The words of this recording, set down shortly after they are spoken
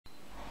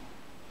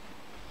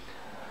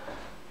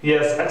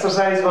Yes,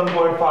 exercise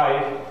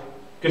 1.5,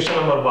 question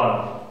number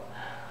 1.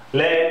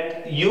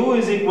 Let U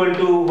is equal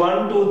to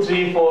 1, 2,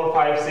 3, 4,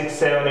 5, 6,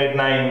 7, 8,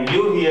 9.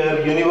 U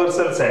here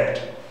universal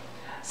set.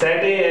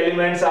 Set A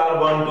elements are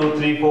 1, 2,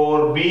 3,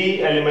 4,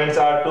 B elements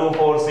are 2,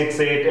 4, 6,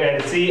 8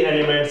 and C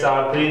elements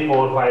are 3,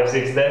 4, 5,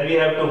 6. Then we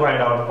have to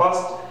find out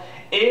first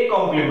A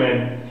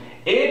complement.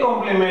 A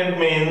complement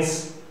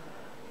means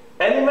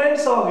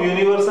elements of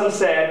universal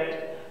set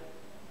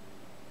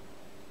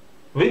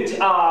which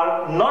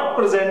are not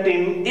present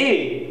in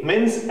A,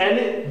 means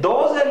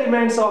those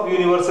elements of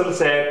universal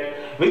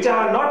set which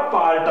are not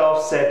part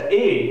of set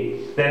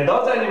A. Then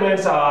those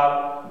elements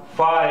are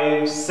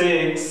 5,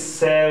 6,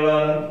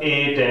 7,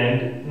 8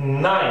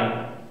 and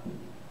 9.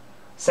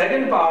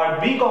 Second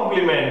part, B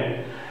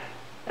complement.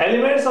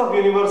 Elements of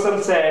universal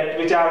set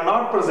which are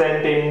not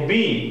present in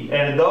B,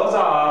 and those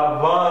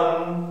are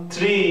 1,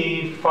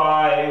 3,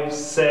 5,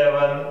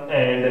 7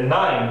 and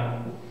 9.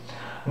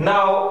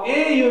 Now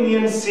A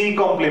union C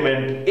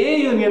complement.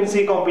 A union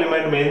C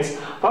complement means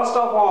first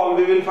of all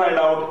we will find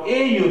out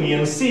A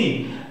union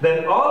C.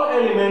 Then all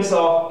elements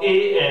of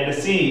A and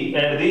C,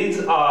 and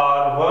these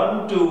are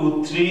 1,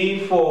 2, 3,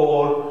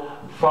 4,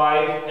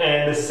 5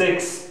 and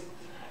 6.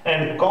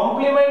 And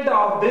complement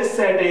of this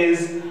set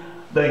is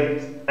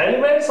the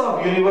elements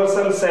of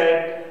universal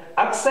set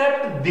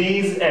except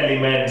these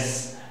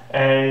elements,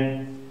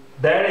 and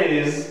that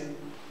is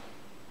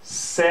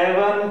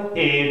 7,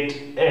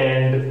 8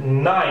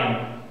 and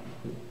 9.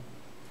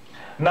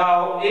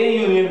 Now A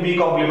union B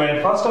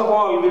complement. First of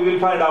all we will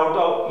find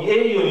out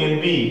A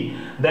union B.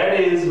 That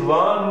is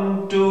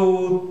 1,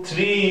 2,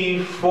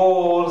 3,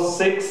 4,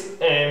 6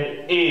 and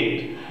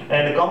 8.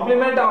 And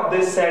complement of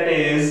this set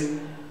is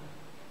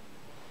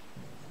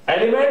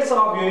elements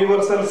of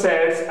universal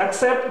sets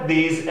except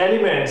these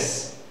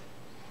elements.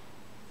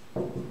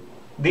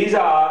 These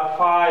are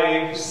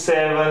 5,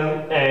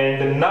 7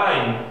 and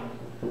 9.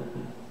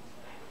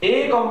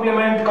 A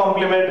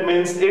complement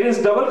means it is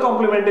double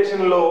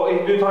complementation law.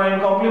 If we find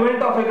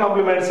complement of a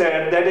complement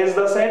set, that is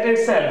the set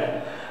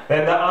itself,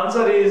 then the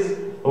answer is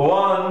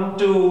 1,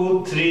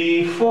 2,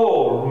 3,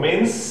 4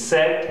 means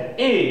set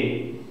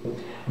A.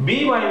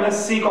 B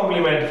minus C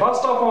complement.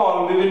 First of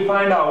all we will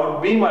find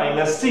out B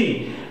minus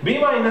C. B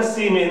minus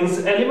C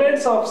means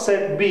elements of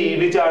set B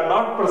which are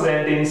not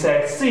present in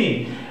set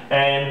C,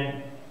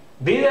 and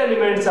these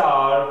elements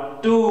are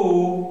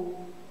 2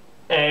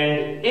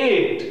 and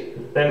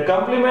 8. Then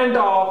complement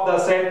of the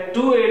set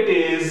 2, 8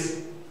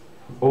 is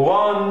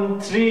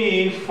 1,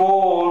 3,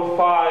 4,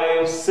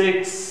 5,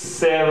 6,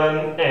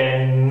 7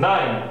 and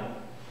 9.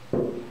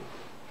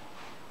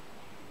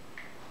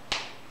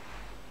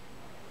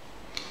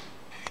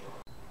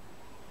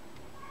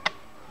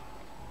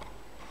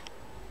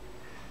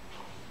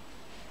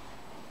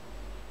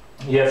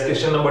 Yes,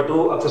 question number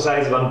 2,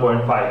 exercise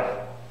 1.5.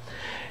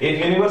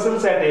 If universal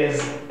set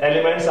is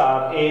elements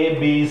are A,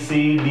 B,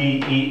 C,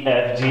 D, E,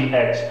 F, G,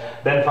 H,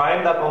 then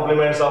find the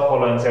complements of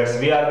following sets.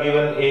 We are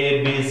given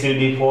A, B, C,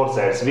 D, 4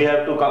 sets. We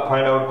have to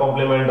find out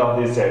complement of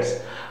these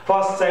sets.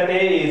 First set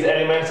A is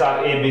elements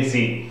are A, B,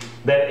 C.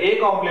 Then A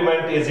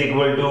complement is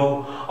equal to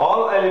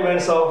all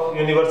elements of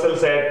universal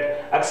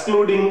set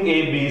excluding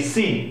A, B,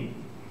 C.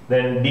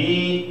 Then D,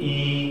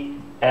 E,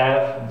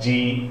 F,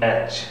 G,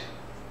 H.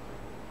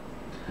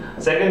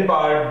 Second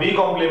part, B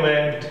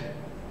complement.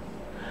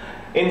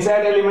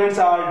 Inside elements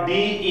are D,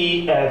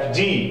 E, F,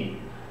 G.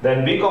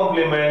 Then B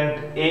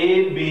complement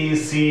A, B,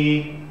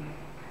 C,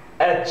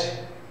 H.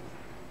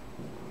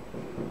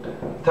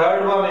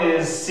 Third one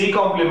is C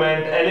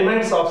complement.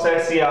 Elements of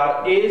set C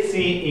are A,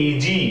 C, E,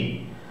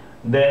 G.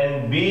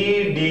 Then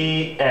B,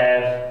 D,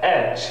 F,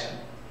 H.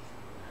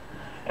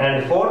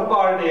 And fourth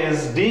part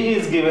is D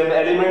is given.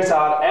 Elements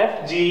are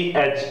F, G,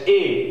 H,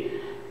 A.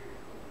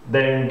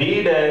 Then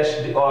D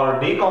dash or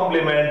D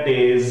complement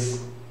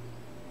is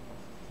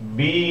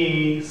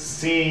B,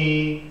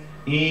 C,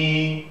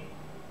 E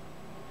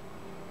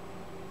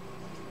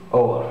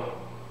over.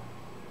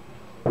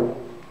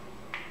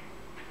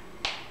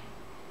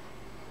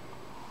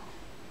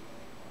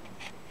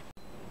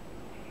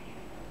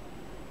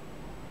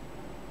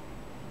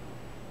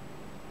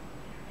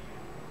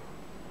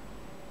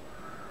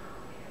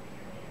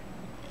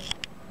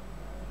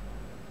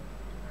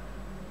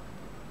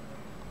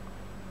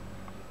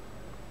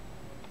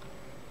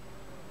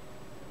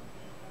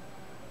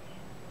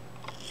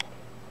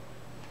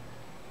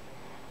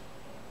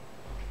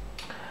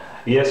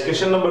 Yes,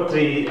 question number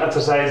 3,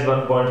 exercise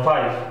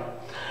 1.5.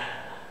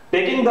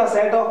 Taking the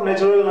set of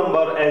natural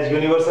number as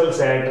universal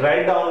set,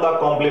 write down the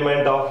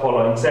complement of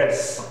following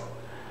sets.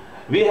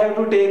 We have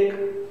to take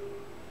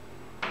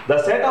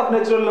the set of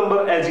natural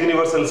number as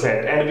universal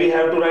set, and we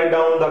have to write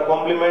down the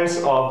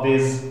complements of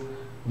this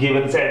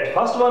given set.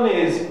 First one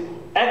is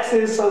x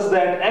is such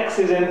that x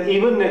is an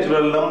even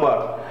natural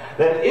number.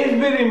 Then if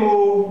we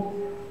remove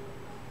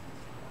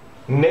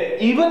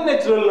even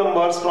natural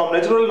numbers from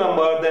natural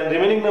number, then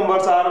remaining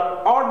numbers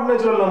are odd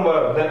natural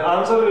number. Then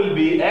answer will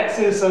be x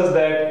is such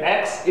that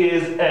x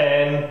is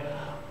an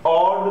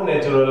odd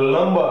natural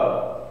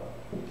number.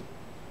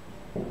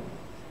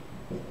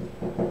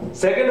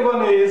 Second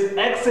one is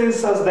x is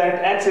such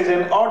that x is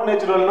an odd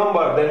natural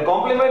number. Then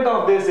complement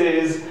of this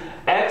is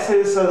x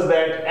is such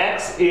that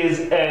x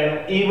is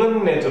an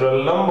even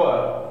natural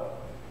number.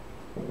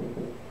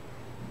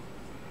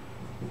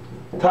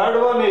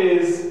 Third one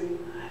is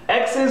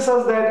x is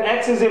such that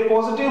x is a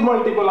positive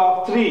multiple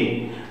of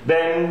 3.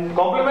 Then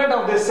complement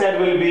of this set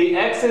will be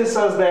x is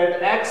such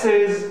that x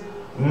is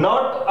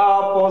not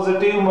a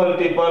positive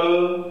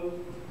multiple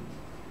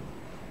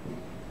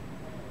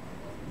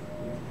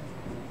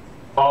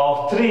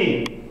of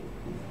 3.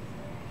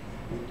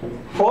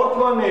 Fourth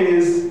one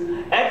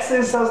is x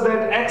is such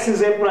that x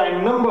is a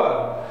prime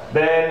number.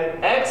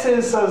 Then x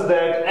is such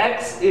that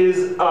x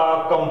is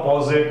a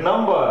composite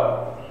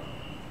number.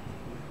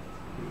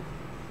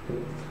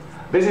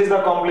 This is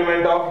the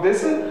complement of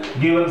this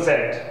given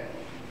set.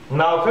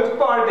 Now fifth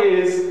part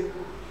is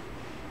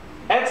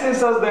x is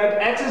such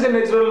that x is a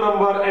natural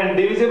number and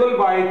divisible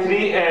by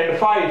 3 and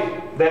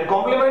 5. Then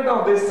complement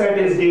of this set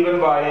is given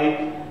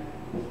by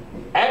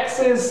x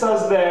is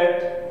such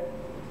that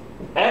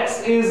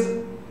x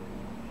is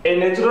a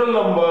natural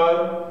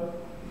number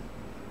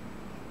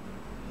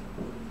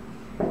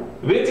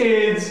which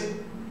is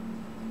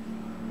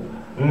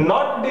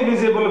not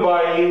divisible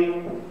by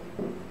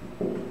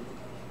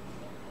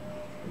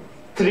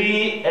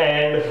 3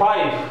 and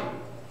 5.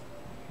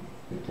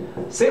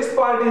 Sixth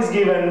part is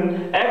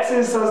given x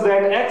is such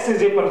that x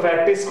is a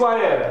perfect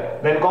square.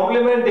 Then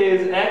complement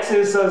is x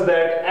is such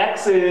that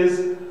x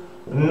is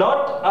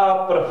not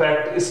a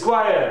perfect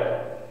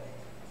square.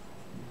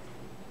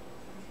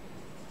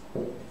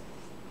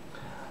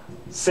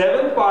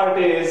 Seventh part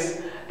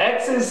is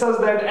x is such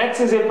that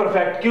x is a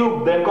perfect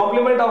cube. Then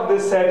complement of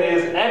this set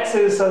is x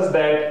is such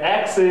that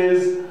x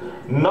is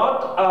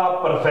not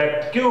a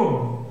perfect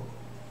cube.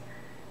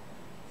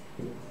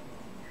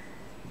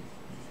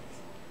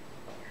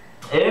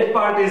 Eighth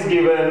part is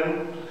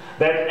given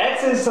that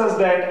x is such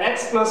that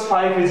x plus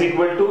 5 is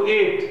equal to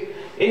 8.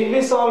 If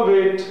we solve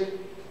it,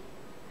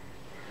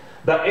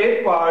 the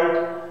eighth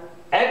part,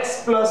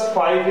 x plus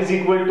 5 is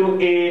equal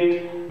to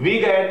 8, we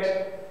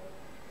get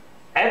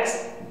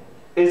x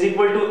is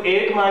equal to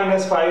 8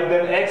 minus 5,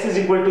 then x is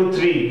equal to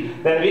 3.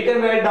 Then we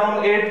can write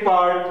down eighth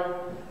part,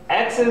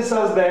 x is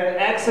such that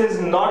x is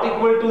not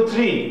equal to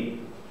 3.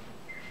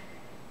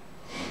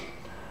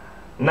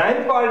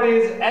 Ninth part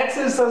is x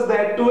is such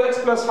that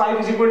 2x plus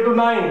 5 is equal to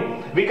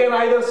 9. We can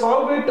either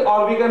solve it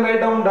or we can write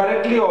down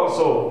directly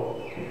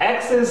also.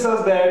 X is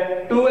such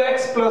that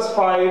 2x plus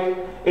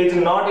 5 is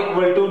not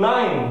equal to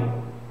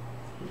 9.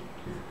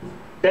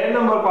 10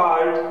 number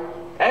part,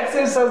 x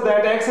is such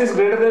that x is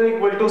greater than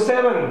equal to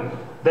 7.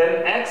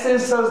 Then x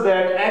is such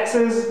that x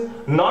is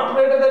not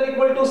greater than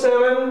equal to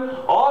 7,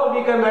 or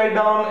we can write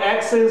down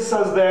x is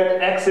such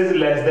that x is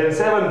less than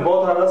 7.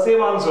 Both are the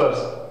same answers.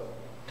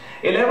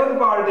 11th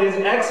part is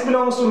x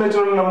belongs to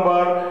natural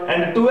number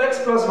and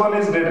 2x plus 1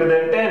 is greater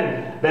than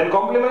 10. Then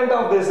complement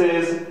of this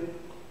is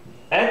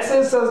x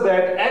is such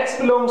that x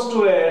belongs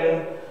to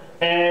n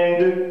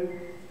and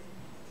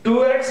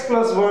 2x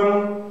plus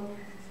 1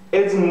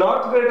 is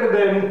not greater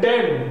than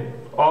 10.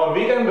 Or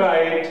we can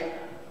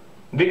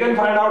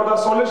find out the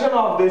solution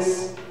of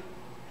this,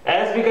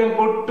 as we can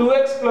put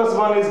 2x plus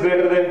 1 is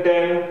greater than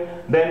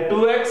 10, then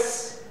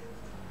 2x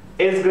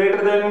is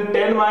greater than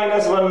 10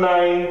 minus 1,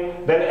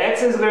 9, then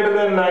x is greater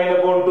than 9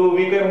 upon 2,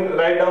 we can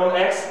write down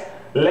x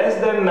less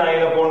than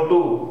 9 upon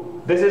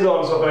 2. This is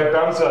also correct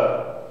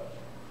answer.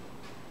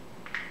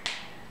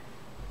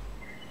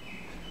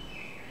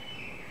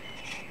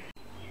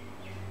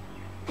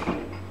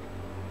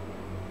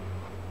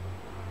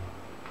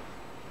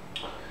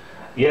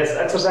 Yes,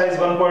 exercise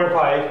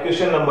 1.5,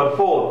 question number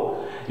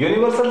 4.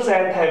 Universal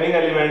set having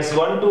elements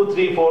 1, 2,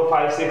 3, 4,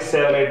 5, 6,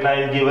 7, 8,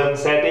 9 given.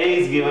 Set A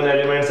is given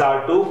elements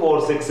are 2,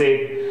 4, 6,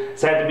 8.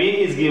 Set B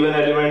is given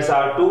elements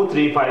are 2,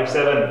 3, 5,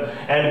 7.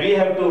 And we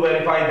have to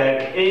verify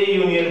that A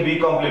union B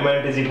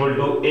complement is equal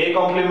to A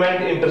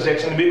complement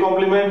intersection B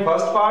complement,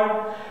 first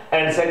part.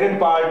 And second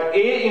part,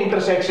 A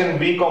intersection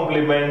B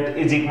complement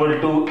is equal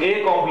to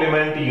A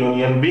complement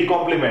union B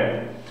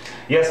complement.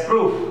 Yes,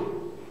 proof.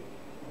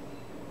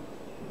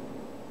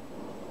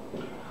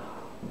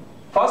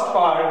 First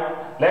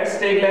part, let's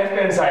take left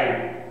hand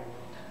side.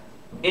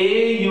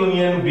 A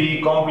union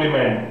B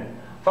complement.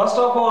 First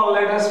of all,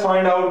 let us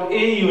find out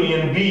A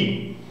union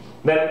B.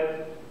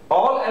 Then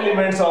all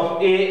elements of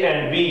A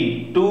and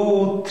B,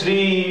 2,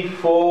 3,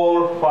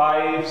 4,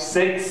 5,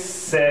 6,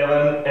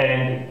 7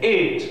 and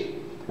 8,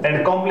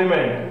 and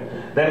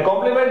complement. Then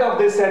complement of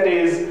this set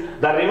is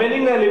the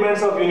remaining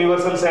elements of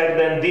universal set,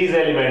 then these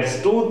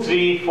elements 2,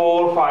 3,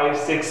 4, 5,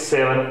 6,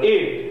 7,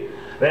 8.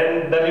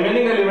 Then the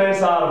remaining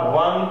elements are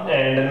 1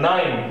 and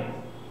 9.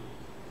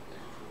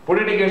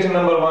 Put it equation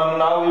number 1.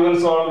 Now we will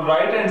solve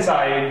right hand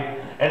side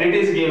and it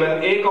is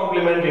given A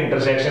complement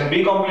intersection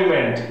B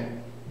complement.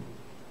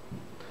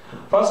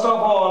 First of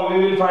all,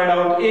 we will find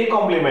out A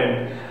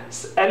complement.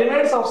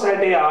 Elements of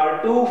set A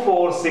are 2,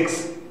 4,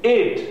 6,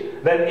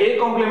 8. Then A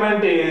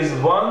complement is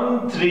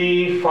 1,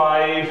 3,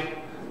 5,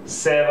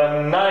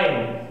 7,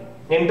 9.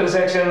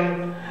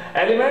 Intersection.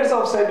 Elements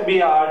of set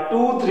B are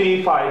 2,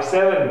 3, 5,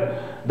 7.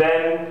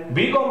 Then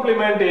B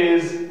complement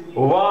is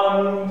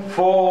 1,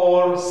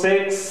 4,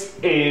 6,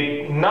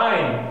 8,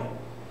 9.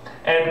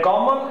 And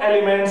common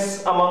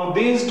elements among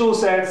these two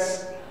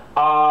sets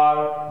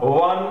are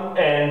 1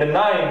 and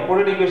 9.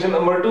 Put it equation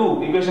number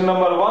 2. Equation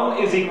number 1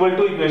 is equal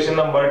to equation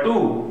number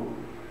 2.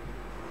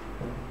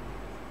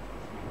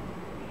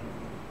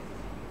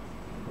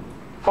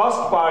 First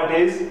part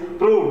is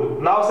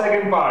proved. Now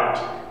second part.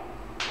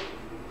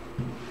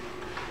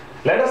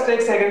 Let us take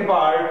second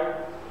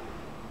part.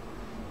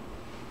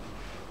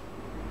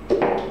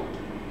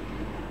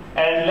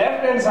 And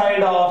left hand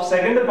side of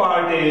second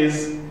part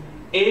is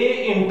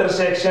A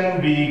intersection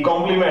B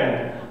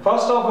complement.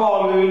 First of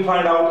all, we will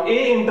find out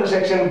A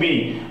intersection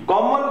B.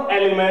 Common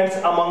elements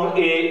among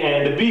A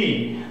and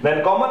B.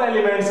 Then common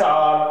elements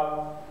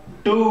are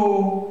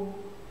 2.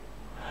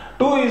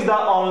 2 is the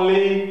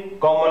only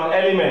common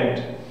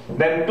element.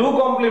 Then 2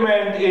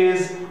 complement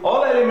is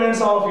all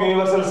elements of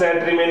universal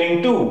set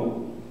remaining 2.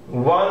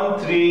 1,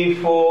 3,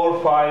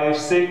 4, 5,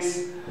 6,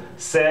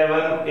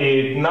 7,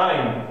 8,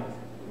 9.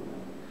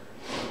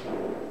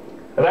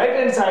 Right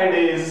hand side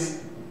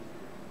is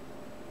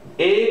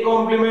A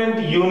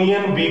complement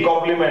union B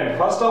complement.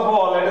 First of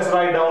all, let us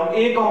write down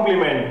A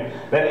complement.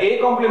 Then A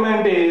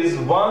complement is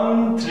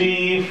 1,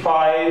 3,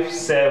 5,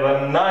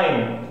 7,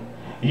 9.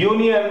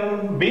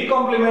 Union B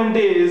complement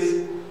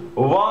is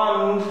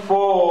 1,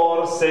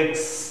 4,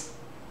 6,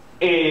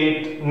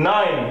 8,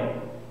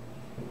 9.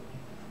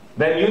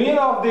 Then union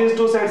of these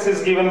two sets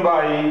is given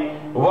by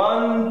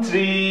 1,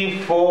 3,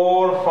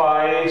 4,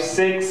 5,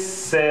 6,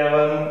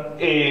 7,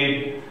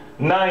 8,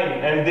 9.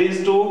 And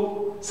these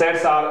two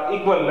sets are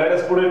equal. Let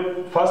us put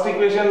it first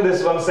equation,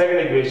 this one second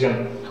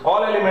equation.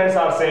 All elements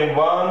are same.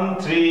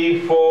 1,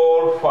 3,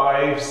 4,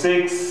 5,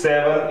 6,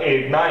 7,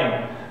 8,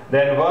 9.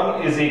 Then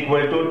 1 is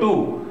equal to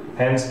 2.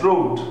 Hence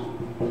proved.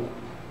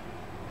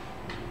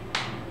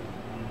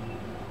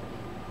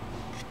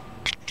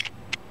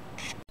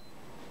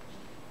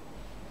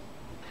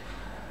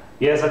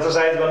 Yes,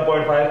 exercise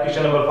 1.5,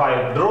 question number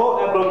 5.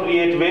 Draw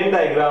appropriate Venn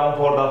diagram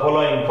for the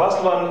following.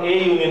 First one,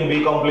 A union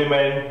B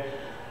complement.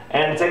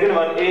 And second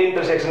one, A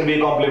intersection B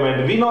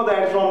complement. We know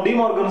that from De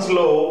Morgan's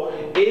law,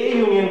 A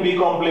union B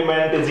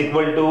complement is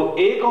equal to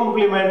A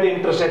complement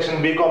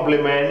intersection B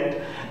complement,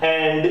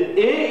 and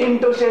A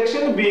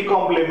intersection B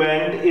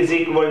complement is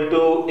equal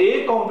to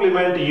A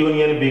complement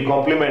union B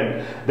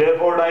complement.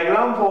 Therefore,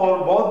 diagram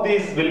for both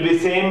these will be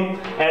same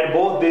and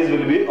both these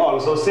will be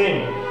also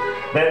same.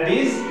 Then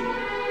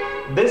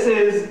this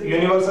is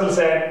universal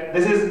set,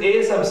 this is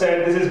A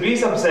subset, this is B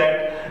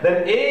subset.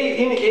 Then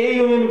in A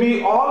union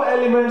B, all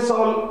elements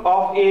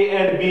of A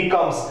and B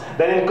comes.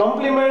 Then in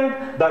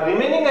complement, the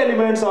remaining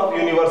elements of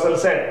universal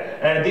set.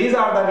 And these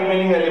are the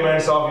remaining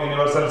elements of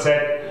universal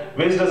set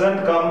which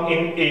doesn't come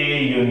in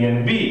A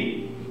union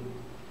B.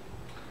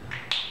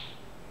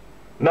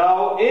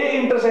 Now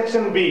A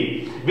intersection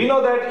B. We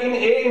know that in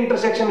A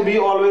intersection B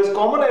always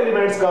common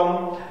elements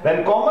come.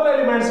 Then common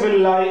elements will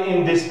lie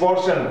in this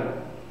portion.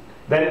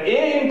 Then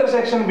A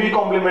intersection B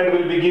complement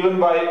will be given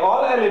by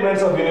all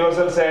elements of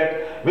universal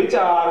set which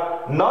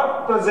are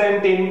not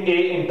present in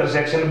A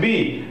intersection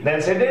B.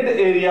 Then shaded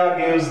area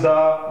gives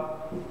the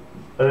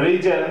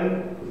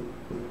region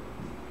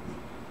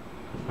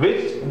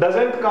which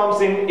doesn't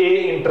comes in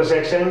A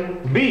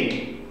intersection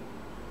B.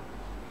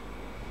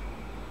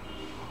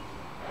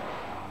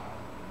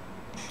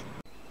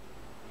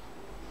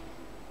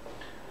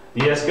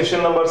 Yes,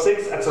 question number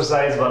 6,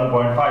 exercise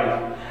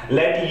 1.5.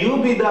 Let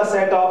U be the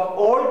set of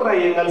all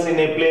triangles in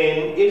a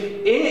plane if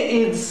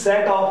A is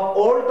set of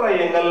all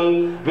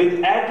triangle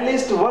with at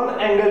least one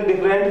angle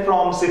different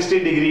from 60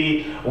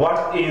 degree.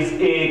 What is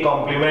A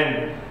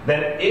complement?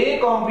 Then A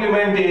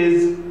complement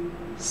is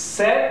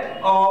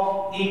set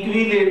of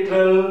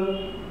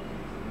equilateral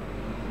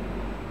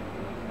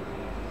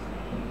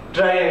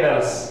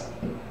triangles.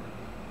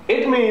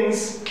 It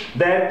means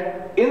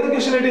that in the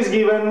question it is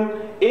given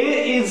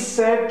A is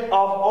set of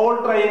all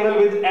triangle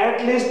with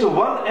at least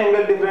one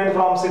angle different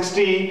from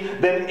 60,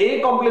 then A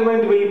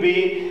complement will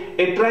be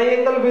a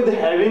triangle with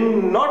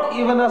having not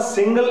even a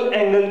single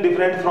angle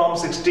different from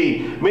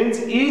 60,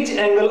 means each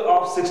angle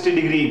of 60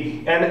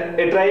 degree, and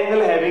a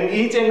triangle having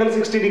each angle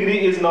 60 degree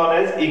is known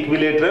as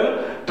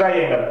equilateral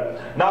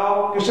triangle.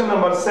 Now question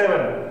number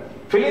 7.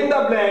 Fill in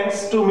the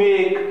blanks to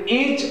make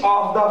each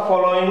of the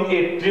following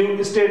a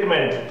true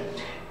statement.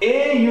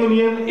 A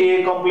union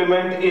A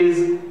complement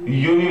is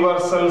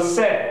universal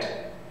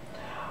set.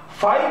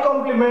 Phi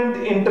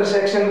complement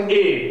intersection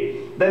A.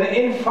 Then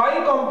in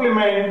phi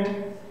complement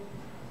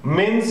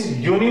means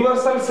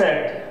universal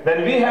set.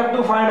 Then we have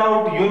to find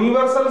out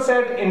universal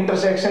set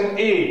intersection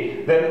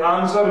A. Then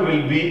answer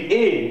will be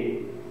A.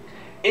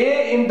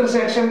 A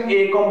intersection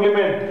A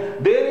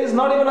complement. There is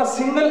not even a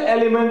single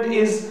element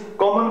is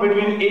common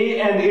between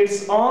A and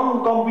its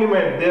own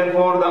complement.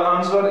 Therefore the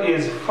answer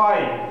is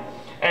phi.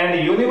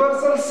 And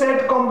universal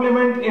set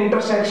complement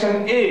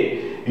intersection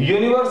A.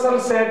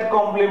 Universal set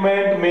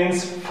complement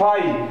means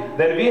phi.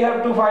 Then we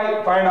have to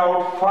find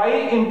out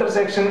phi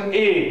intersection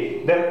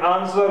A. Then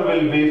answer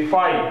will be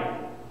phi.